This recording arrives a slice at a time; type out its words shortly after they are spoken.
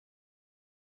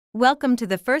Welcome to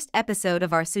the first episode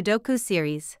of our Sudoku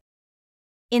series.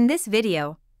 In this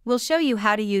video, we'll show you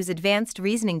how to use advanced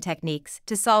reasoning techniques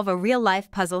to solve a real-life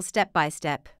puzzle step by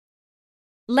step.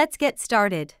 Let's get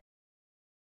started.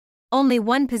 Only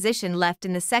one position left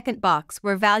in the second box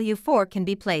where value 4 can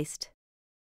be placed.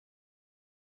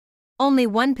 Only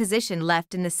one position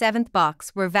left in the seventh box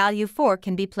where value 4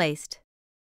 can be placed.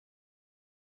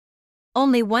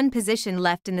 Only one position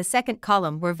left in the second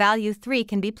column where value 3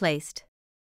 can be placed.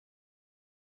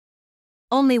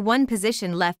 Only one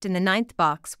position left in the ninth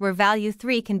box where value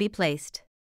 3 can be placed.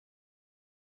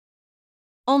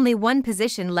 Only one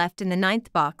position left in the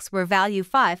ninth box where value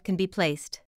 5 can be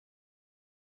placed.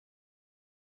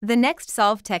 The next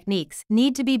solve techniques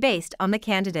need to be based on the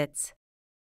candidates.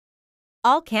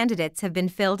 All candidates have been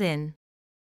filled in.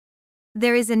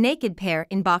 There is a naked pair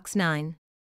in box 9.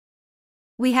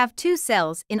 We have two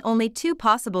cells in only two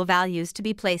possible values to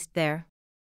be placed there.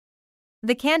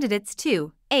 The candidates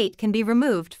 2, 8 can be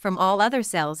removed from all other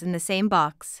cells in the same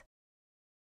box.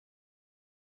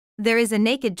 There is a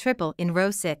naked triple in row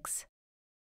 6.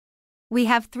 We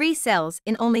have 3 cells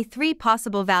in only 3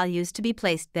 possible values to be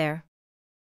placed there.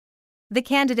 The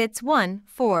candidates 1,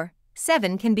 4,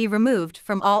 7 can be removed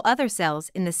from all other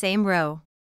cells in the same row.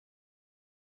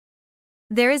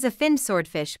 There is a finned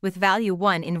swordfish with value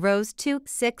 1 in rows 2,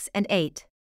 6 and 8.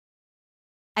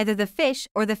 Either the fish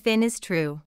or the fin is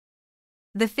true.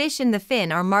 The fish and the fin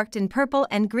are marked in purple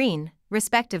and green,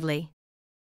 respectively.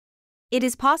 It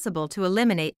is possible to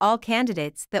eliminate all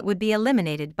candidates that would be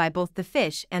eliminated by both the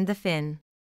fish and the fin.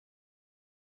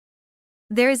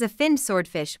 There is a finned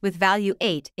swordfish with value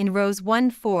 8 in rows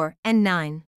 1, 4, and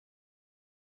 9.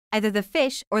 Either the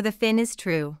fish or the fin is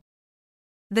true.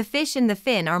 The fish and the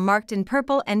fin are marked in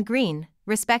purple and green,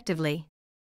 respectively.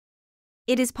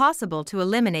 It is possible to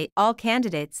eliminate all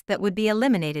candidates that would be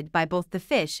eliminated by both the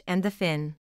fish and the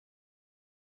fin.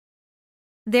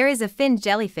 There is a finned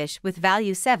jellyfish with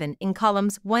value 7 in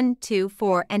columns 1, 2,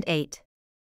 4, and 8.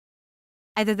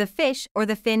 Either the fish or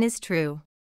the fin is true.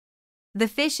 The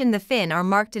fish and the fin are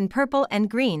marked in purple and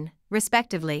green,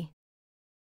 respectively.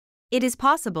 It is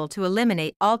possible to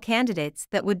eliminate all candidates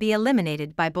that would be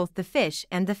eliminated by both the fish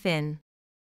and the fin.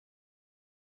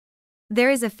 There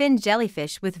is a finned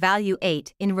jellyfish with value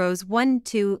 8 in rows 1,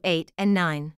 2, 8, and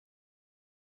 9.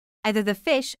 Either the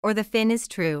fish or the fin is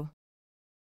true.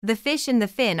 The fish and the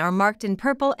fin are marked in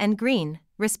purple and green,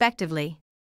 respectively.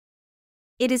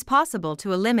 It is possible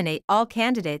to eliminate all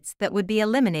candidates that would be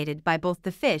eliminated by both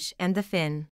the fish and the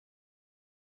fin.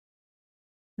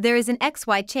 There is an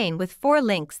XY chain with 4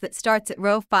 links that starts at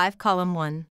row 5, column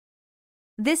 1.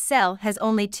 This cell has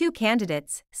only 2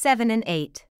 candidates, 7 and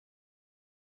 8.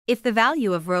 If the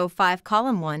value of row 5,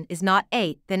 column 1 is not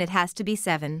 8, then it has to be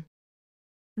 7.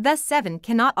 Thus 7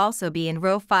 cannot also be in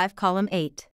row 5, column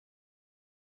 8.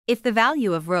 If the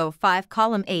value of row 5,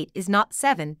 column 8 is not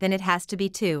 7, then it has to be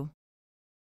 2.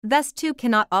 Thus 2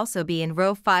 cannot also be in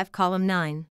row 5, column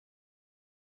 9.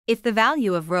 If the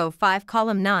value of row 5,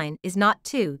 column 9 is not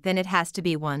 2, then it has to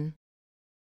be 1.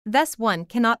 Thus 1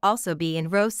 cannot also be in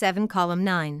row 7, column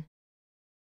 9.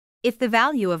 If the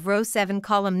value of row 7,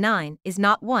 column 9 is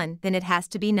not 1, then it has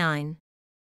to be 9.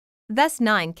 Thus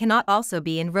 9 cannot also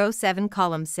be in row 7,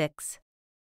 column 6.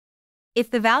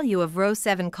 If the value of row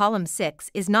 7, column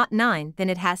 6 is not 9, then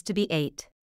it has to be 8.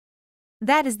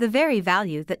 That is the very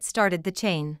value that started the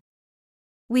chain.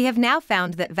 We have now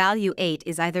found that value 8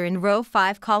 is either in row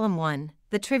 5, column 1,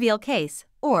 the trivial case,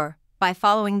 or, by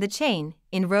following the chain,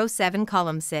 in row 7,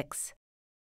 column 6.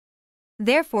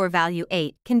 Therefore value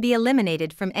 8 can be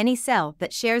eliminated from any cell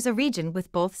that shares a region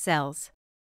with both cells.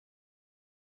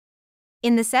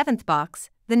 In the seventh box,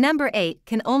 the number 8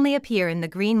 can only appear in the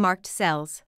green marked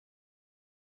cells.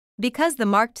 Because the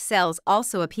marked cells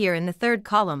also appear in the third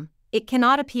column, it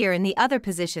cannot appear in the other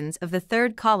positions of the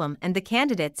third column, and the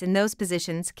candidates in those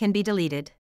positions can be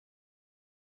deleted.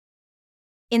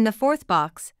 In the fourth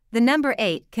box, the number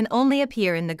 8 can only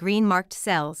appear in the green marked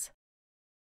cells.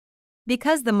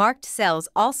 Because the marked cells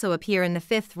also appear in the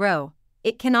fifth row,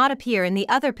 it cannot appear in the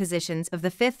other positions of the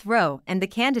fifth row, and the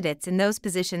candidates in those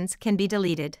positions can be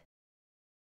deleted.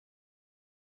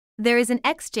 There is an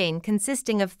X chain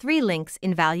consisting of 3 links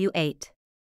in value 8.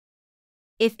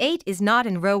 If 8 is not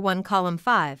in row 1, column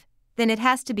 5, then it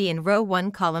has to be in row 1,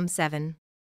 column 7.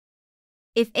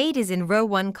 If 8 is in row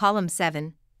 1, column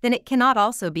 7, then it cannot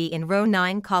also be in row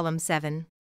 9, column 7.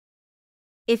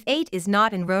 If 8 is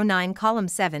not in row 9, column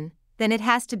 7, then it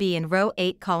has to be in row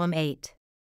 8, column 8.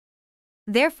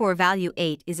 Therefore value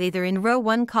 8 is either in row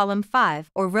 1, column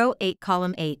 5 or row 8,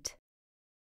 column 8.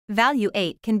 Value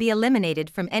 8 can be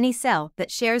eliminated from any cell that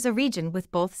shares a region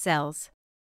with both cells.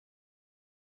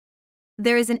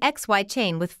 There is an XY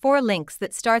chain with 4 links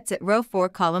that starts at row 4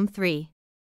 column 3.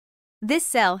 This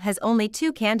cell has only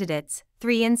 2 candidates,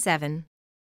 3 and 7.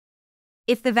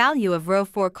 If the value of row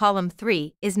 4 column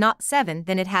 3 is not 7,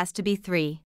 then it has to be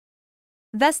 3.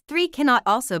 Thus 3 cannot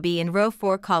also be in row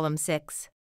 4 column 6.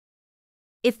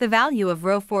 If the value of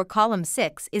row 4 column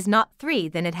 6 is not 3,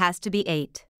 then it has to be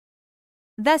 8.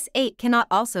 Thus 8 cannot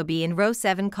also be in row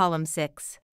 7 column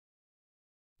 6.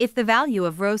 If the value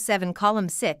of row 7 column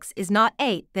 6 is not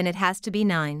 8, then it has to be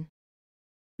 9.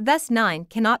 Thus 9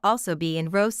 cannot also be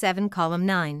in row 7 column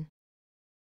 9.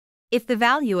 If the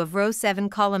value of row 7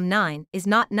 column 9 is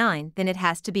not 9, then it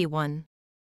has to be 1.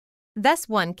 Thus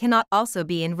 1 cannot also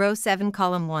be in row 7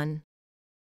 column 1.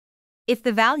 If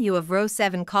the value of row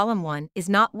 7 column 1 is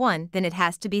not 1, then it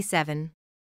has to be 7.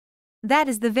 That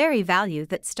is the very value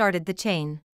that started the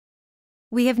chain.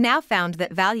 We have now found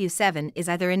that value 7 is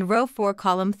either in row 4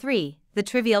 column 3, the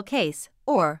trivial case,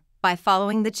 or, by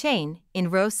following the chain, in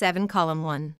row 7 column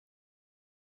 1.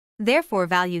 Therefore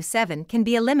value 7 can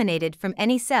be eliminated from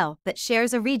any cell that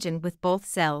shares a region with both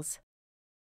cells.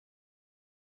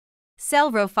 Cell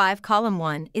row 5 column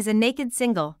 1 is a naked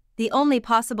single, the only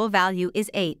possible value is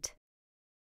 8.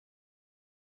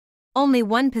 Only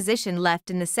one position left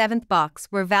in the 7th box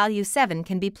where value 7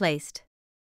 can be placed.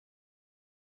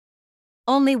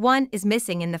 Only 1 is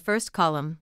missing in the first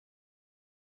column.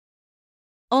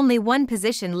 Only one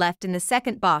position left in the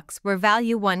second box where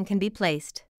value 1 can be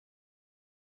placed.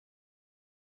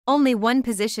 Only one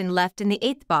position left in the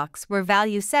 8th box where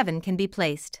value 7 can be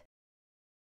placed.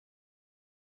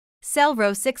 Cell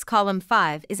row 6 column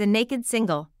 5 is a naked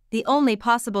single, the only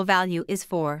possible value is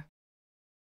 4.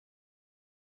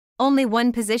 Only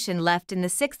one position left in the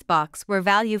 6th box where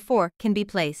value 4 can be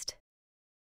placed.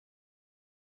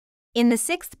 In the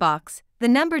 6th box, the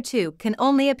number 2 can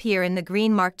only appear in the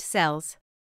green marked cells.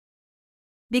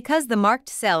 Because the marked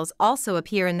cells also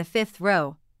appear in the 5th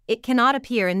row, it cannot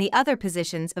appear in the other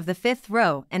positions of the 5th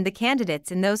row, and the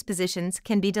candidates in those positions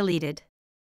can be deleted.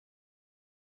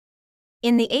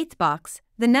 In the 8th box,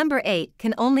 the number 8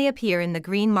 can only appear in the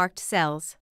green marked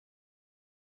cells.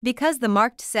 Because the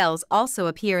marked cells also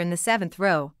appear in the 7th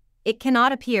row, it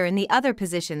cannot appear in the other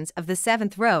positions of the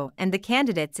 7th row, and the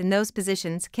candidates in those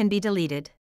positions can be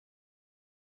deleted.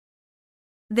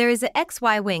 There is a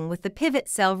XY-Wing with the pivot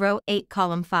cell row 8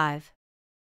 column 5.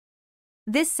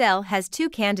 This cell has 2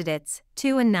 candidates,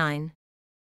 2 and 9.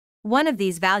 One of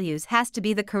these values has to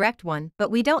be the correct one, but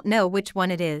we don't know which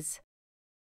one it is.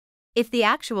 If the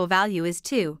actual value is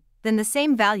 2, then the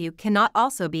same value cannot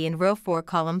also be in row 4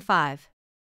 column 5.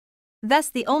 Thus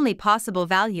the only possible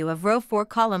value of row 4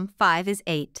 column 5 is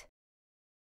 8.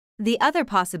 The other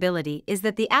possibility is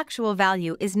that the actual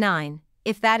value is 9.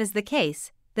 If that is the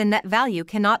case, then that value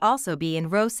cannot also be in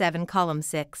row 7 column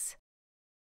 6.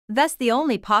 Thus the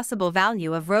only possible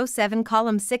value of row 7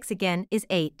 column 6 again is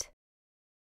 8.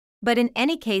 But in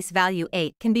any case value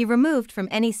 8 can be removed from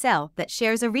any cell that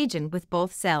shares a region with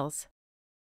both cells.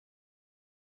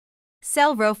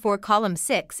 Cell row 4 column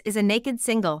 6 is a naked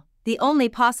single, the only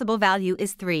possible value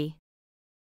is 3.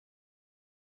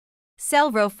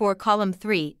 Cell row 4 column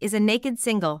 3 is a naked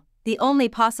single, the only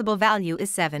possible value is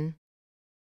 7.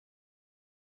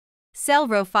 Cell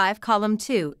row 5 column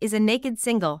 2 is a naked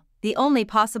single, the only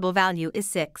possible value is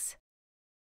 6.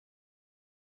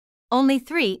 Only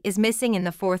 3 is missing in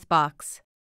the 4th box.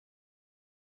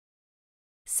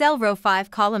 Cell row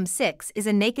 5 column 6 is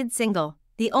a naked single,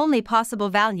 the only possible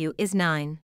value is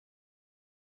 9.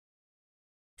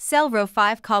 Cell row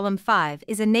 5 column 5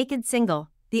 is a naked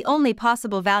single, the only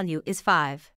possible value is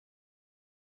 5.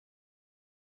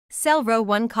 Cell row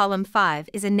 1 column 5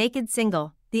 is a naked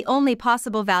single, the only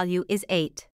possible value is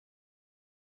 8.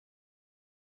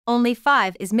 Only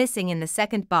 5 is missing in the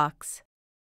 2nd box.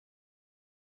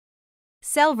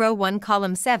 Cell row 1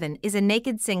 column 7 is a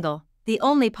naked single, the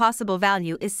only possible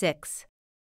value is 6.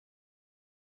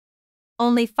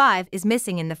 Only 5 is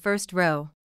missing in the 1st row.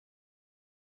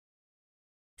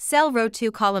 Cell row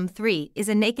 2 column 3 is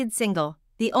a naked single,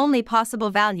 the only possible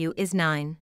value is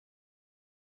 9.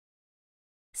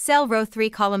 Cell row 3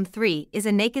 column 3 is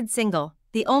a naked single,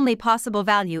 the only possible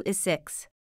value is 6.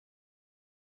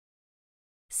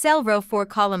 Cell row 4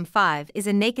 column 5 is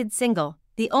a naked single,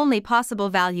 the only possible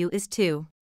value is 2.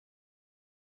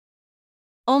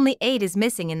 Only 8 is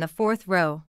missing in the 4th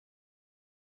row.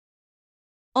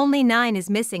 Only 9 is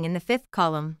missing in the 5th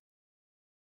column.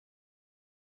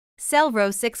 Cell row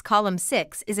 6 column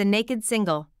 6 is a naked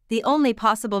single, the only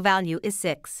possible value is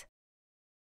 6.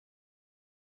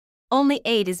 Only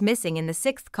 8 is missing in the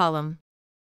 6th column.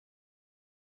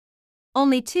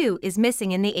 Only 2 is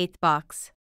missing in the 8th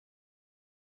box.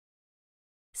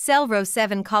 Cell row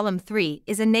 7 column 3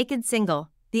 is a naked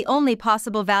single, the only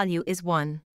possible value is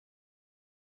 1.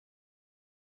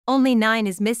 Only 9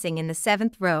 is missing in the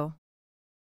 7th row.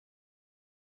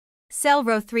 Cell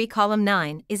row 3 column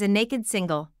 9 is a naked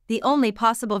single, the only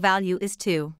possible value is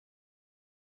 2.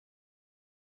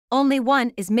 Only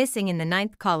 1 is missing in the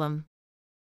 9th column.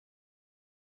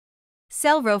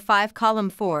 Cell row 5 column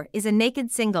 4 is a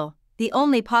naked single, the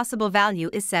only possible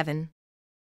value is 7.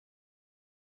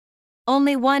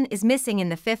 Only 1 is missing in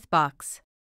the 5th box.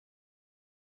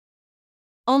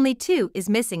 Only 2 is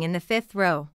missing in the 5th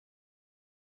row.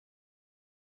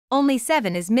 Only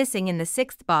 7 is missing in the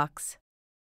 6th box.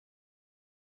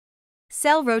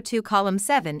 Cell row 2 column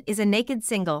 7 is a naked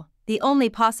single, the only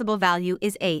possible value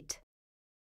is 8.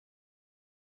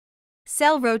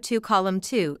 Cell row 2 column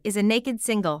 2 is a naked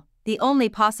single, the only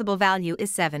possible value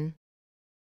is 7.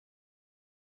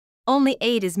 Only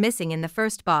 8 is missing in the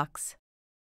 1st box.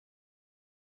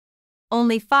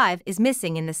 Only 5 is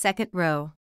missing in the 2nd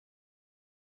row.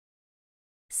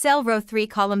 Cell row 3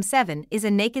 column 7 is a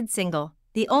naked single,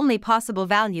 the only possible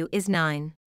value is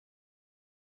 9.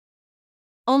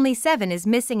 Only 7 is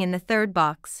missing in the 3rd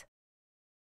box.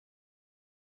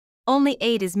 Only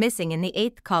 8 is missing in the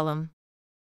 8th column.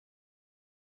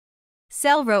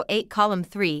 Cell row 8 column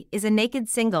 3 is a naked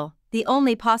single, the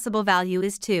only possible value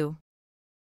is 2.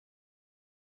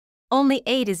 Only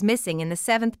 8 is missing in the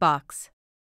 7th box.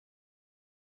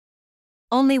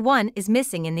 Only 1 is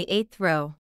missing in the 8th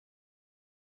row.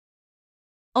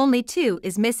 Only 2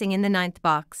 is missing in the 9th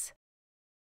box.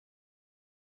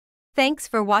 Thanks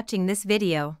for watching this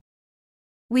video.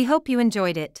 We hope you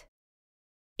enjoyed it.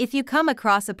 If you come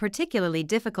across a particularly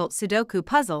difficult Sudoku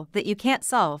puzzle that you can't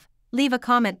solve, leave a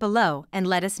comment below and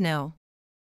let us know.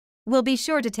 We'll be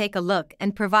sure to take a look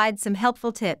and provide some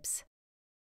helpful tips.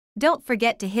 Don't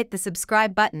forget to hit the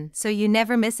subscribe button so you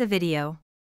never miss a video.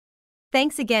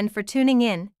 Thanks again for tuning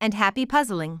in and happy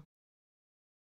puzzling!